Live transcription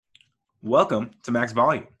Welcome to Max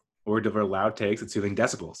Volume, where we deliver loud takes at soothing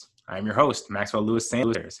decibels. I am your host, Maxwell Lewis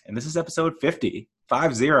Sanders, and this is episode 50,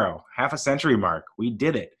 50, half a century mark. We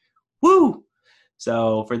did it. Woo!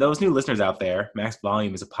 So, for those new listeners out there, Max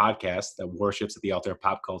Volume is a podcast that worships at the altar of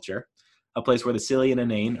pop culture, a place where the silly and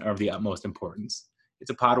inane are of the utmost importance.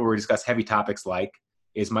 It's a pod where we discuss heavy topics like,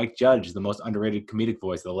 is Mike Judge the most underrated comedic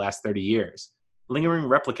voice of the last 30 years? Lingering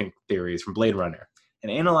replicant theories from Blade Runner,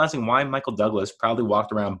 and analyzing why Michael Douglas proudly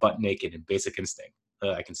walked around butt naked in Basic Instinct.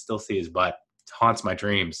 I can still see his butt. It haunts my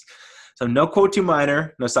dreams. So no quote too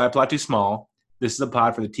minor, no side plot too small. This is a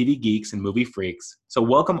pod for the TV geeks and movie freaks. So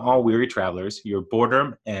welcome all weary travelers. Your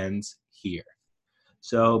boredom ends here.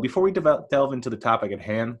 So before we delve into the topic at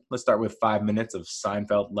hand, let's start with 5 minutes of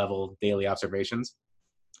Seinfeld-level daily observations.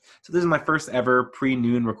 So this is my first ever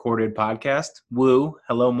pre-noon recorded podcast. Woo,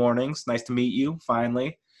 hello mornings, nice to meet you,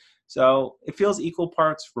 finally. So it feels equal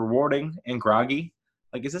parts rewarding and groggy.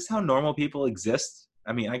 Like, is this how normal people exist?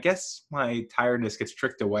 I mean, I guess my tiredness gets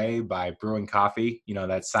tricked away by brewing coffee,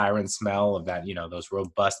 that siren smell of that, those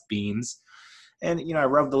robust beans. And, I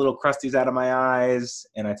rub the little crusties out of my eyes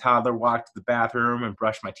and I toddler walk to the bathroom and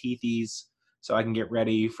brush my teethies so I can get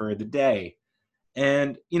ready for the day.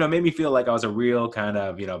 And, it made me feel like I was a real kind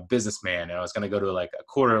of, businessman, and I was going to go to like a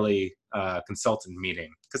quarterly consultant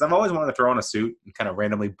meeting, because I've always wanted to throw on a suit and kind of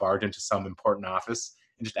randomly barge into some important office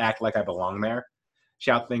and just act like I belong there.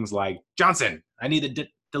 Shout things like, Johnson, I need the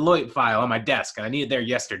Deloitte file on my desk and I need it there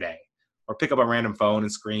yesterday. Or pick up a random phone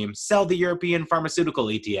and scream, sell the European pharmaceutical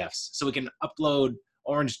ETFs so we can upload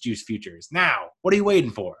orange juice futures. Now, what are you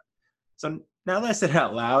waiting for? So now that I said it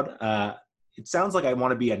out loud, it sounds like I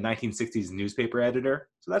want to be a 1960s newspaper editor,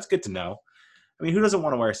 so that's good to know. I mean, who doesn't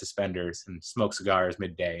want to wear suspenders and smoke cigars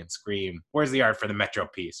midday and scream, where's the art for the Metro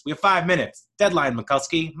piece? We have 5 minutes. Deadline,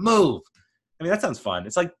 Mikulski. Move. I mean, that sounds fun.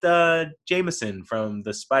 It's like the Jameson from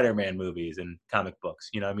the Spider-Man movies and comic books.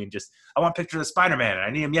 I want pictures of Spider-Man and I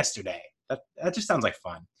need him yesterday. That just sounds like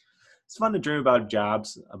fun. It's fun to dream about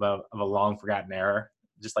jobs of a long forgotten era,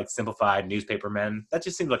 just like simplified newspaper men. That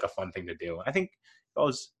just seems like a fun thing to do. I think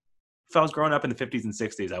if I was growing up in the 50s and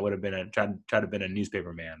 60s, I would have been tried to have been a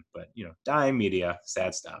newspaper man. But, dying media,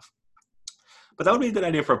 sad stuff. But that would be a good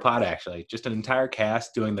idea for a pod, actually. Just an entire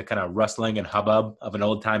cast doing the kind of rustling and hubbub of an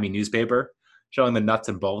old-timey newspaper, showing the nuts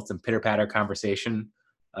and bolts and pitter-patter conversation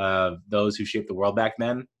of those who shaped the world back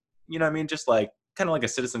then. Just like, kind of like a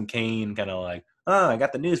Citizen Kane, kind of like, oh, I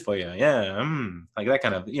got the news for you. Yeah, like that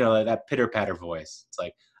kind of, that pitter-patter voice. It's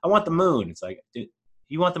like, I want the moon. It's like,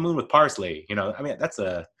 you want the moon with parsley.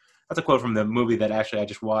 That's a quote from the movie that actually I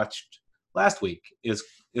just watched last week. It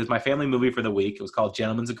was my family movie for the week. It was called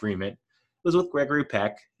Gentleman's Agreement. It was with Gregory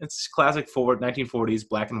Peck. It's classic 1940s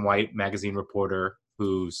black and white magazine reporter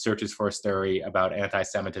who searches for a story about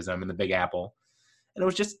anti-Semitism in the Big Apple. And it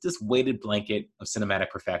was just this weighted blanket of cinematic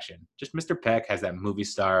perfection. Just Mr. Peck has that movie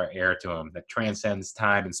star air to him that transcends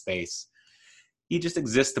time and space. He just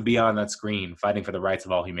exists to be on that screen, fighting for the rights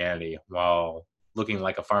of all humanity, while looking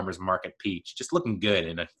like a farmer's market peach, just looking good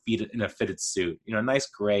in a fitted suit, a nice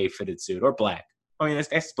gray fitted suit, or black. I mean,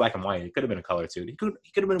 it's black and white. It could have been a colored suit. He could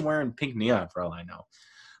have been wearing pink neon for all I know.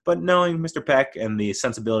 But knowing Mr. Peck and the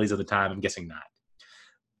sensibilities of the time, I'm guessing not.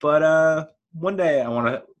 But one day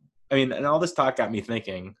and all this talk got me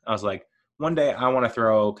thinking. I was like, one day I want to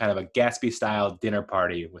throw kind of a Gatsby-style dinner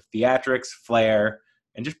party with theatrics, flair,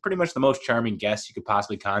 and just pretty much the most charming guests you could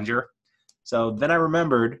possibly conjure. So then I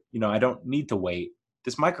remembered, I don't need to wait.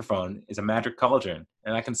 This microphone is a magic cauldron,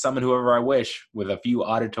 and I can summon whoever I wish with a few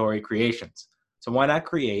auditory creations. So why not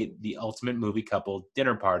create the ultimate movie couple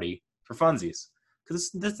dinner party for funsies? Because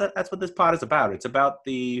that's what this pod is about. It's about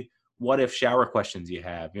the what-if shower questions you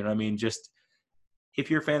have. Just if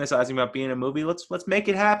you're fantasizing about being in a movie, let's make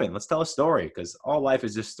it happen. Let's tell a story, because all life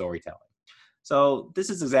is just storytelling. So this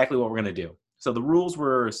is exactly what we're going to do. So the rules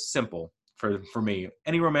were simple. For me,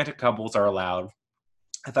 any romantic couples are allowed.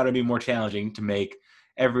 I thought it'd be more challenging to make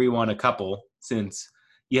everyone a couple, since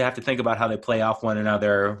you have to think about how they play off one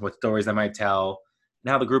another, what stories they might tell,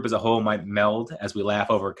 and how the group as a whole might meld as we laugh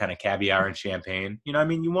over kind of caviar and champagne. You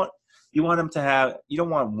want them to have. You don't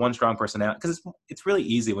want one strong personality, because it's really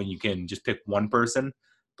easy when you can just pick one person,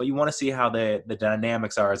 but you want to see how the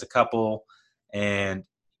dynamics are as a couple. And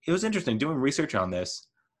it was interesting doing research on this.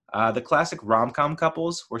 The classic rom-com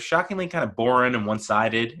couples were shockingly kind of boring and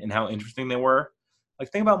one-sided in how interesting they were.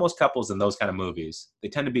 Like, think about most couples in those kind of movies. They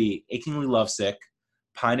tend to be achingly lovesick,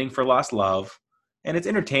 pining for lost love, and it's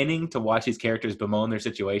entertaining to watch these characters bemoan their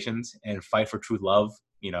situations and fight for true love,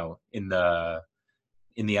 in the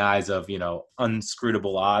eyes of,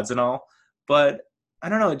 unscrutable odds and all. But I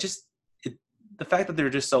don't know, the fact that they're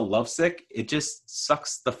just so lovesick, it just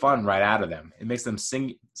sucks the fun right out of them. It makes them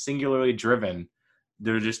singularly driven.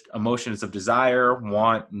 They're just emotions of desire,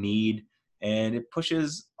 want, need, and it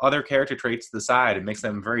pushes other character traits to the side. It makes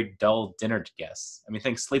them very dull dinner guests. I mean,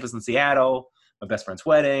 think Sleepless in Seattle, My Best Friend's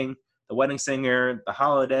Wedding, The Wedding Singer, The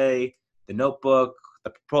Holiday, The Notebook, The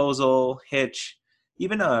Proposal, Hitch.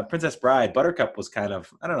 Even Princess Bride, Buttercup was kind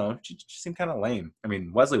of, I don't know, she seemed kind of lame. I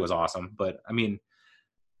mean, Wesley was awesome, but I mean,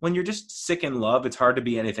 when you're just sick in love, it's hard to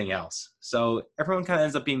be anything else. So everyone kind of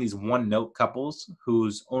ends up being these one-note couples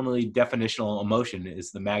whose only definitional emotion is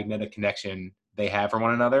the magnetic connection they have for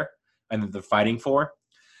one another and that they're fighting for.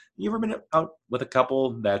 You ever been out with a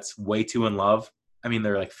couple that's way too in love? I mean,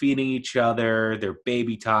 they're like feeding each other, they're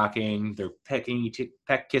baby talking, they're peck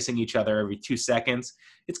kissing each other every 2 seconds.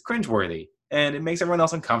 It's cringeworthy, and it makes everyone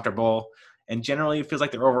else uncomfortable. And generally, it feels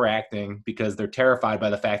like they're overacting because they're terrified by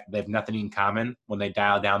the fact that they have nothing in common when they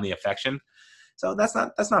dial down the affection. So that's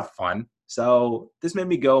not fun. So this made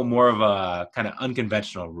me go more of a kind of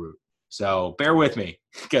unconventional route. So bear with me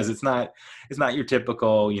because it's not your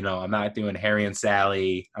typical, you know, I'm not doing Harry and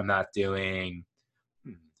Sally. I'm not doing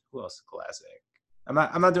who else is classic? I'm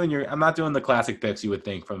not doing the classic picks you would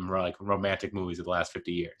think from like romantic movies of the last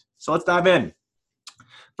 50 years. So let's dive in.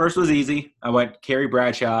 First was easy. I went Carrie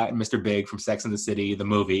Bradshaw and Mr. Big from Sex and the City, the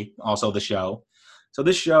movie, also the show. So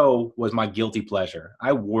this show was my guilty pleasure.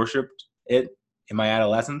 I worshipped it in my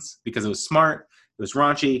adolescence because it was smart, it was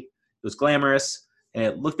raunchy, it was glamorous, and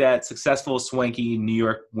it looked at successful, swanky New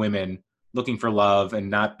York women looking for love and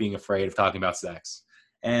not being afraid of talking about sex.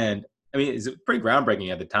 And I mean, it's pretty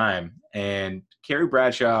groundbreaking at the time. And Carrie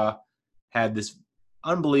Bradshaw had this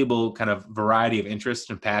unbelievable kind of variety of interests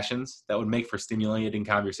and passions that would make for stimulating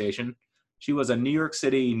conversation. She was a New York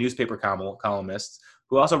City newspaper columnist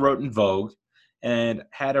who also wrote in Vogue and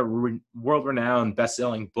had a world-renowned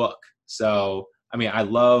best-selling book. So, I mean, I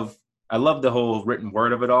love the whole written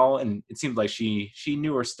word of it all, and it seemed like she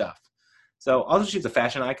knew her stuff. So, also she's a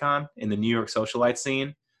fashion icon in the New York socialite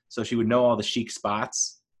scene, so she would know all the chic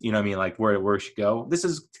spots. You know what I mean? Like where she go. This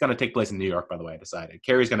is going to take place in New York, by the way, I decided.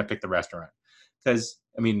 Carrie's going to pick the restaurant. Because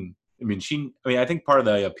I think part of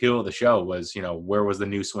the appeal of the show was, you know, where was the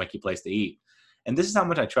new swanky place to eat, and this is how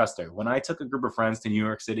much I trust her. When I took a group of friends to New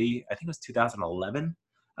York City, I think it was 2011,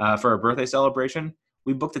 for a birthday celebration,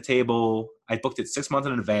 we booked a table. I booked it 6 months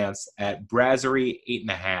in advance at Brasserie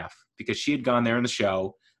 8.5 because she had gone there in the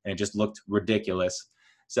show and it just looked ridiculous.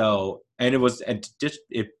 So, and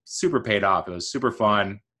it super paid off. It was super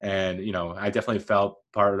fun, and you know, I definitely felt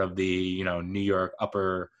part of the, you know, New York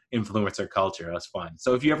upper influencer culture. It was fun.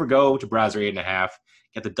 So if you ever go to Brasserie 8.5,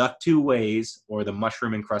 get the duck 2 ways or the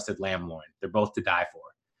mushroom encrusted lamb loin. They're both to die for.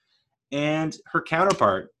 And her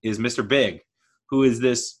counterpart is Mr. Big, who is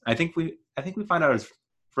this. I think we find out his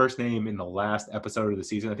first name in the last episode of the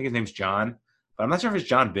season. I think his name's John, but I'm not sure if it's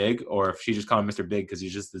John Big or if she just called him Mr. Big because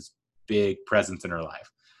he's just this big presence in her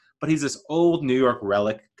life. But he's this old New York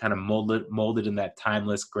relic, kind of molded in that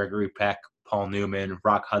timeless Gregory Peck, Paul Newman,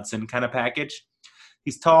 Rock Hudson kind of package.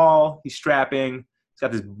 He's tall, he's strapping, he's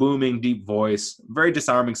got this booming, deep voice, very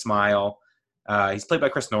disarming smile. He's played by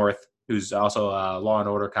Chris North, who's also a Law and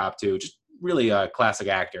Order cop too. Just really a classic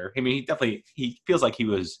actor. I mean, he feels like he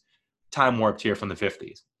was time warped here from the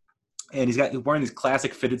 50s. And he's wearing these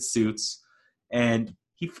classic fitted suits, and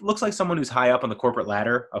he looks like someone who's high up on the corporate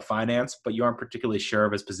ladder of finance, but you aren't particularly sure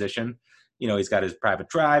of his position. You know, he's got his private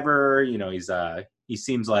driver. You know, he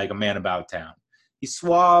seems like a man about town. He's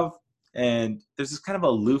suave, and there's this kind of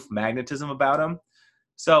aloof magnetism about him.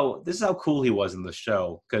 So this is how cool he was in the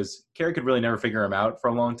show, because Carrie could really never figure him out for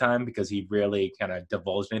a long time because he rarely kind of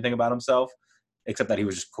divulged anything about himself, except that he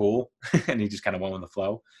was just cool and he just kind of went with the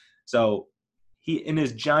flow. So he, in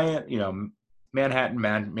his giant, you know, Manhattan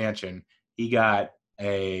mansion, he got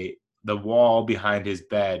the wall behind his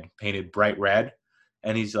bed painted bright red.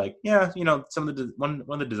 And he's like, yeah, you know, one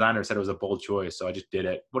of the designers said it was a bold choice, so I just did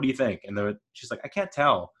it. What do you think? And she's like, I can't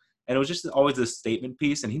tell. And it was just always this statement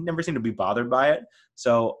piece, and he never seemed to be bothered by it.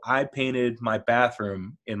 So I painted my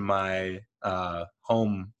bathroom in my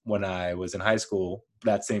home when I was in high school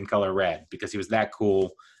that same color red because he was that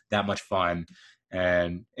cool, that much fun.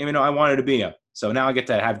 And even though I wanted to be him. So now I get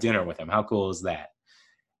to have dinner with him. How cool is that?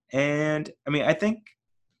 And I mean, I think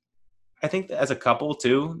that as a couple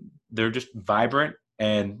too, they're just vibrant,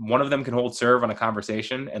 and one of them can hold serve on a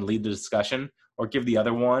conversation and lead the discussion, or give the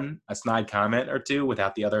other one a snide comment or two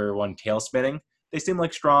without the other one tail spinning. They seem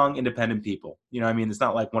like strong, independent people. You know what I mean? It's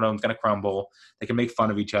not like one of them's going to crumble. They can make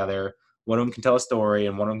fun of each other. One of them can tell a story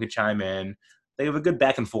and one of them can chime in. They have a good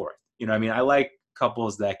back and forth. You know what I mean? I like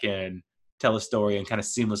couples that can tell a story and kind of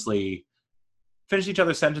seamlessly finish each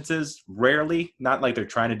other's sentences rarely, not like they're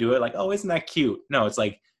trying to do it like, oh, isn't that cute? No, it's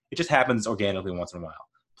like it just happens organically once in a while.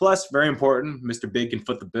 Plus, very important, Mr. Big can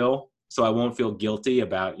foot the bill, so I won't feel guilty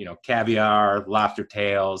about, caviar, lobster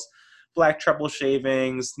tails, black truffle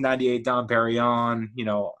shavings, 98 Dom Perignon,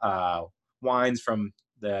 wines from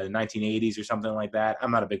the 1980s or something like that.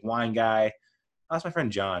 I'm not a big wine guy. That's my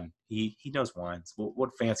friend John. He knows wines.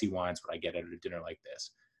 What fancy wines would I get at a dinner like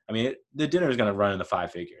this? I mean, the dinner is going to run in the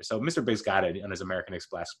 5 figures. So Mr. Big's got it on his American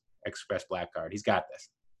Express Black Card. He's got this.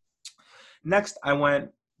 Next, I went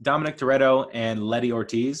Dominic Toretto and Letty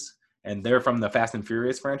Ortiz, and they're from the Fast and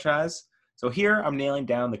Furious franchise. So here I'm nailing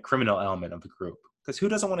down the criminal element of the group, because who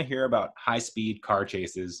doesn't want to hear about high-speed car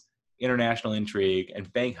chases, international intrigue,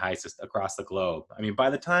 and bank heists across the globe? I mean, by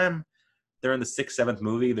the time they're in the 6th, 7th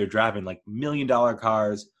movie, they're driving like $1 million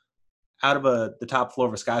cars out of the top floor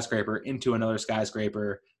of a skyscraper into another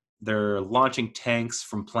skyscraper. They're launching tanks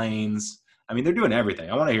from planes. I mean, they're doing everything.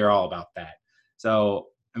 I want to hear all about that. So,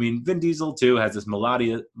 I mean, Vin Diesel, too, has this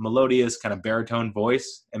melodious kind of baritone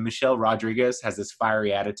voice, and Michelle Rodriguez has this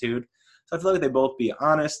fiery attitude. So I feel like they both be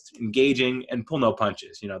honest, engaging, and pull no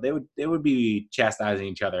punches. They would be chastising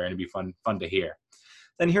each other, and it'd be fun to hear.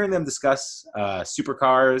 Then hearing them discuss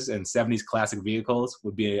supercars and 70s classic vehicles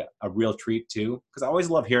would be a real treat, too, because I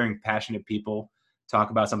always love hearing passionate people talk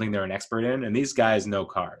about something they're an expert in, and these guys know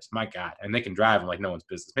cars. My God, and they can drive them like no one's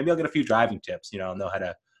business. Maybe I'll get a few driving tips. I'll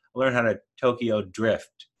learn how to Tokyo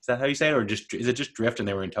drift. Is that how you say it, or is it just drift and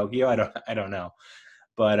they were in Tokyo? I don't know.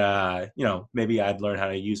 But maybe I'd learn how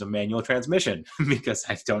to use a manual transmission because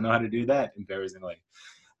I don't know how to do that, embarrassingly.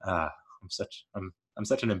 I'm such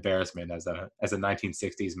an embarrassment as a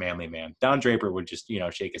 1960s manly man. Don Draper would just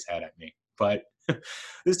shake his head at me. But this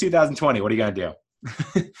is 2020. What are you gonna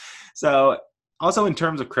do? So also in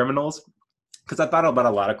terms of criminals, because I thought about a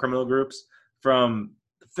lot of criminal groups from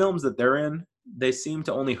the films that they're in, they seem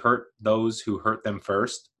to only hurt those who hurt them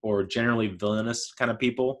first, or generally villainous kind of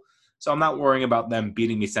people. So I'm not worrying about them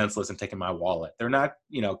beating me senseless and taking my wallet. They're not,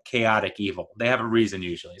 chaotic evil. They have a reason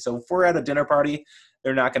usually. So if we're at a dinner party,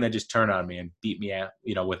 they're not going to just turn on me and beat me out,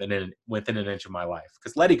 within an inch of my life.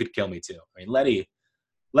 Because Letty could kill me too. I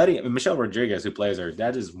mean, Michelle Rodriguez, who plays her,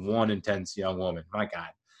 that is one intense young woman. My God.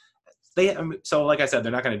 So like I said,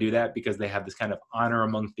 they're not going to do that because they have this kind of honor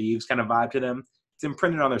among thieves kind of vibe to them. It's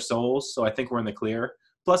imprinted on their souls, so I think we're in the clear.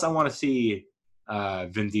 Plus, I want to see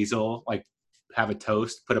Vin Diesel have a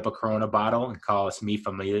toast, put up a Corona bottle, and call us Mi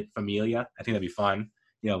Familia. I think that'd be fun.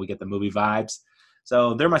 We get the movie vibes.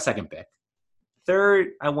 So they're my second pick. Third,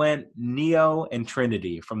 I went Neo and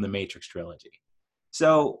Trinity from the Matrix trilogy.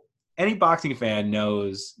 So any boxing fan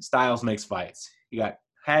knows Styles makes fights. You got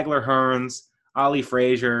Hagler Hearns, Ali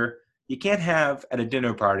Frazier. You can't have at a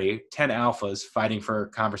dinner party 10 alphas fighting for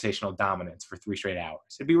conversational dominance for 3 straight hours.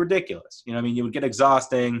 It'd be ridiculous. You would get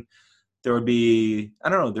exhausting. There would be,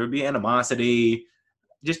 there would be animosity,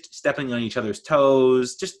 just stepping on each other's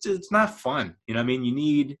toes. Just, it's not fun. You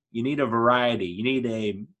need a variety. You need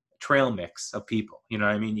a trail mix of people.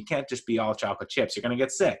 You can't just be all chocolate chips. You're going to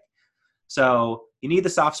get sick. So you need the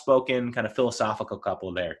soft-spoken kind of philosophical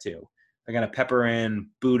couple there too. They're going to pepper in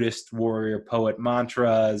Buddhist warrior poet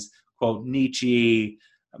mantras, quote Nietzsche,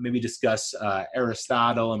 maybe discuss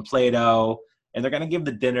Aristotle and Plato, and they're going to give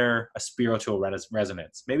the dinner a spiritual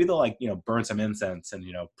resonance. Maybe they'll burn some incense and,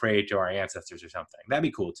 pray to our ancestors or something. That'd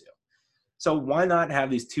be cool too. So why not have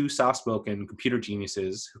these 2 soft-spoken computer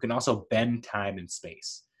geniuses who can also bend time and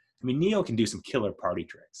space? I mean, Neo can do some killer party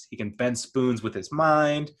tricks. He can bend spoons with his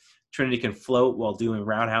mind. Trinity can float while doing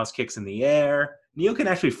roundhouse kicks in the air. Neo can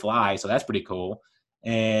actually fly, so that's pretty cool.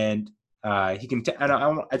 And he can. I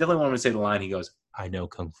definitely want him to say the line. He goes, "I know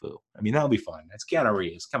kung fu." I mean, that'll be fun. That's Keanu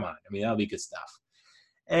Reeves. Come on. I mean, that'll be good stuff.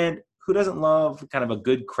 And who doesn't love kind of a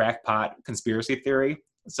good crackpot conspiracy theory?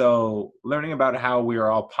 So learning about how we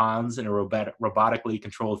are all pawns in a robotically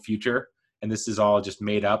controlled future, and this is all just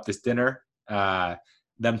made up. This dinner,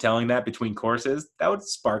 them telling that between courses, that would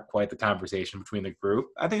spark quite the conversation between the group.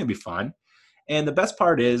 I think it'd be fun. And the best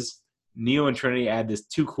part is, Neo and Trinity add this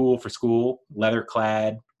too cool for school,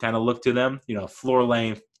 leather-clad kind of look to them.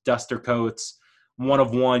 Floor-length duster coats,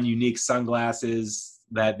 one-of-one unique sunglasses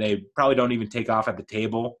that they probably don't even take off at the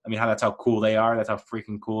table. I mean, that's how cool they are. That's how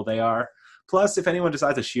freaking cool they are. Plus, if anyone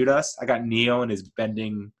decides to shoot us, I got Neo and his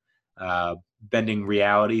bending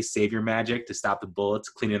reality savior magic to stop the bullets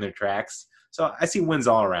cleaning their tracks. So I see wins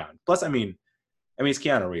all around. Plus, I mean, it's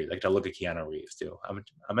Keanu Reeves. I get to look at Keanu Reeves too.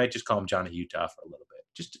 I might just call him Johnny Utah for a little bit.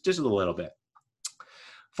 Just a little bit.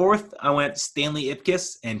 Fourth, I went Stanley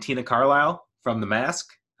Ipkiss and Tina Carlisle from The Mask.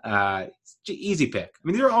 Easy pick. I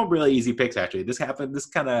mean, these are all really easy picks, actually. This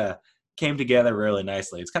kind of came together really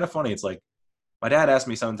nicely. It's kind of funny. It's like my dad asks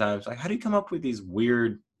me sometimes, like, how do you come up with these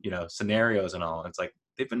weird, scenarios and all? And it's like,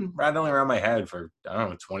 they've been rattling around my head for, I don't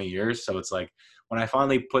know, 20 years. So it's like, when I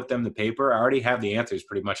finally put them to paper, I already have the answers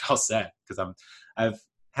pretty much all set because I've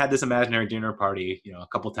had this imaginary dinner party, a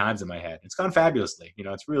couple times in my head. It's gone fabulously.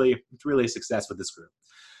 It's really a success with this group.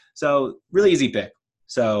 So really easy pick.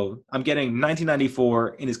 So I'm getting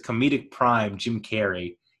 1994 in his comedic prime, Jim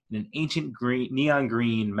Carrey, in an ancient neon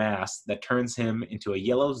green mask that turns him into a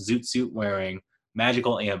yellow zoot suit wearing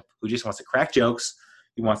magical imp who just wants to crack jokes,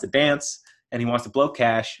 he wants to dance, and he wants to blow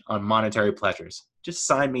cash on monetary pleasures. Just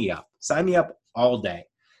sign me up. Sign me up all day.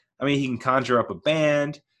 I mean, he can conjure up a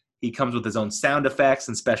band. He comes with his own sound effects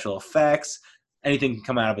and special effects. Anything can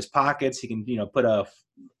come out of his pockets. He can, put a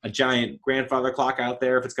giant grandfather clock out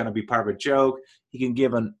there if it's going to be part of a joke. He can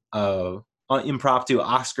give an impromptu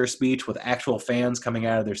Oscar speech with actual fans coming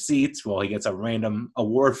out of their seats while he gets a random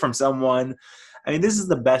award from someone. I mean, this is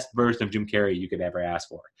the best version of Jim Carrey you could ever ask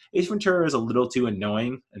for. Ace Ventura is a little too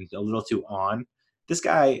annoying and a little too on. This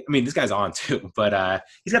guy's on too, but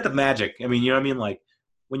he's got the magic. I mean, you know what I mean? Like,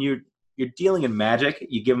 when you're dealing in magic,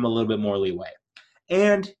 you give him a little bit more leeway.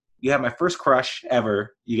 And you have my first crush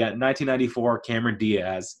ever. You got 1994 Cameron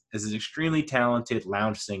Diaz as an extremely talented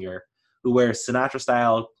lounge singer who wears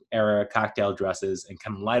Sinatra-style era cocktail dresses and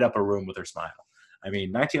can light up a room with her smile. I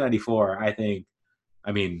mean, 1994,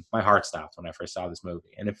 my heart stopped when I first saw this movie.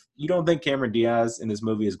 And if you don't think Cameron Diaz in this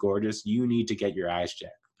movie is gorgeous, you need to get your eyes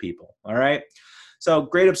checked, people. All right? So,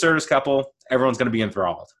 great absurdist couple. Everyone's going to be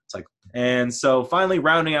enthralled. And so finally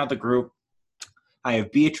rounding out the group, I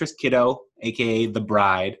have Beatrice Kiddo, a.k.a. The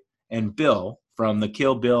Bride, and Bill from the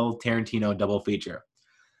Kill Bill Tarantino double feature.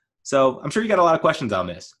 So I'm sure you got a lot of questions on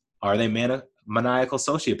this. Are they maniacal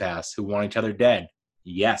sociopaths who want each other dead?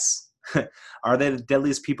 Yes. Are they the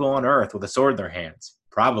deadliest people on earth with a sword in their hands?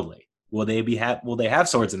 Probably. Will they have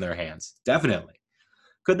swords in their hands? Definitely.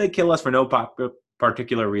 Could they kill us for no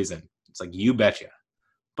particular reason? It's like, you betcha.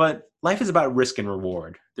 But life is about risk and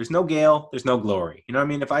reward. There's no Gale, there's no glory. You know what I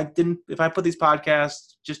mean? If I put these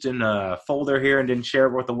podcasts just in a folder here and didn't share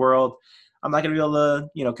it with the world, I'm not going to be able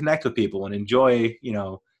to, connect with people and enjoy,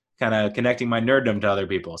 kind of connecting my nerddom to other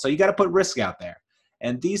people. So you got to put risk out there.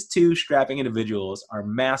 And these two strapping individuals are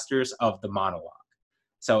masters of the monologue.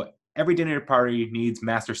 So every dinner party needs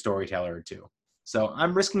master storyteller or two. So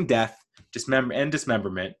I'm risking death,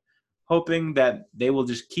 dismemberment, hoping that they will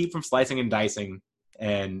just keep from slicing and dicing,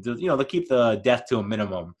 and they'll keep the death to a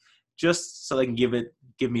minimum, just so they can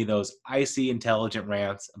give me those icy, intelligent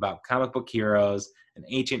rants about comic book heroes and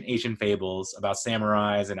ancient Asian fables about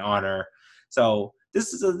samurais and honor. So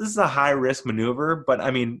this is a high risk maneuver, but I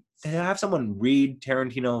mean, to have someone read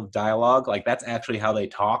Tarantino dialogue, like that's actually how they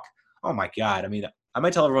talk. Oh my God! I mean, I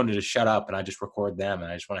might tell everyone to just shut up and I just record them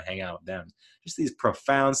and I just want to hang out with them. Just these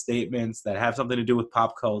profound statements that have something to do with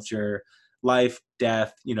pop culture, life,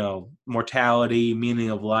 death, mortality,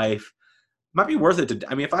 meaning of life. Might be worth it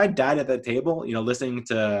if I died at that table, listening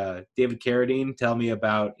to David Carradine tell me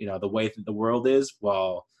about, the way that the world is,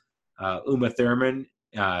 while Uma Thurman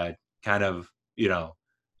kind of,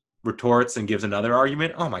 retorts and gives another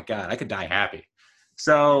argument. Oh my God, I could die happy.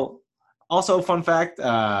 So also, fun fact,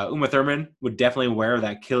 Uma Thurman would definitely wear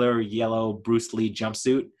that killer yellow Bruce Lee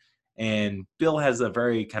jumpsuit. And Bill has a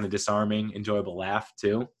very kind of disarming, enjoyable laugh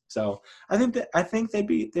too. So I think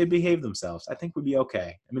they behave themselves. I think we'd be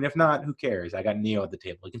okay. I mean, if not, who cares? I got Neo at the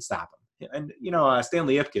table. He can stop him. And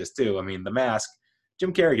Stanley Ipkiss too. I mean, The Mask.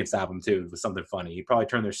 Jim Carrey can stop him too with something funny. He'd probably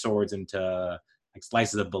turn their swords into like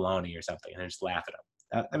slices of bologna or something, and then just laugh at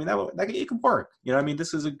them. I mean, it could work.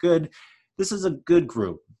 This is a good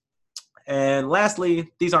group. And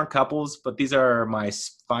lastly, these aren't couples, but these are my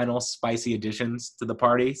final spicy additions to the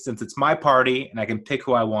party, since it's my party and I can pick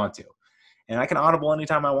who I want to. And I can audible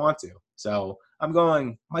anytime I want to. So I'm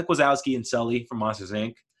going Mike Wazowski and Sully from Monsters,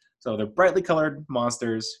 Inc. So they're brightly colored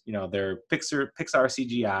monsters. They're Pixar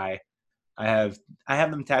CGI. I have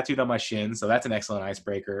them tattooed on my shin, so that's an excellent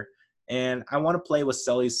icebreaker. And I want to play with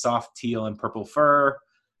Sully's soft teal and purple fur.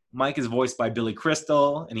 Mike is voiced by Billy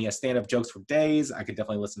Crystal, and he has stand-up jokes for days. I could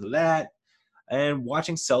definitely listen to that. And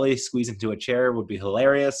watching Sully squeeze into a chair would be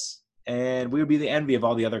hilarious. And we would be the envy of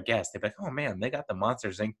all the other guests. They'd be like, oh man, they got the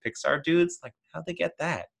Monsters, Inc. Pixar dudes? Like, how'd they get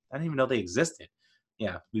that? I didn't even know they existed.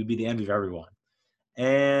 Yeah, we'd be the envy of everyone.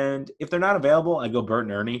 And if they're not available, I'd go Bert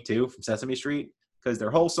and Ernie too from Sesame Street, because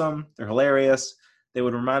they're wholesome, they're hilarious. They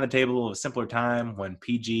would remind the table of a simpler time when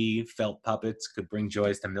PG felt puppets could bring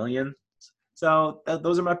joys to millions. So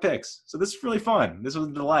those are my picks. So this is really fun. This was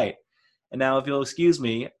a delight. And now if you'll excuse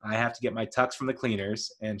me, I have to get my tux from the cleaners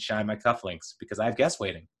and shine my cufflinks because I have guests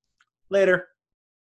waiting. Later.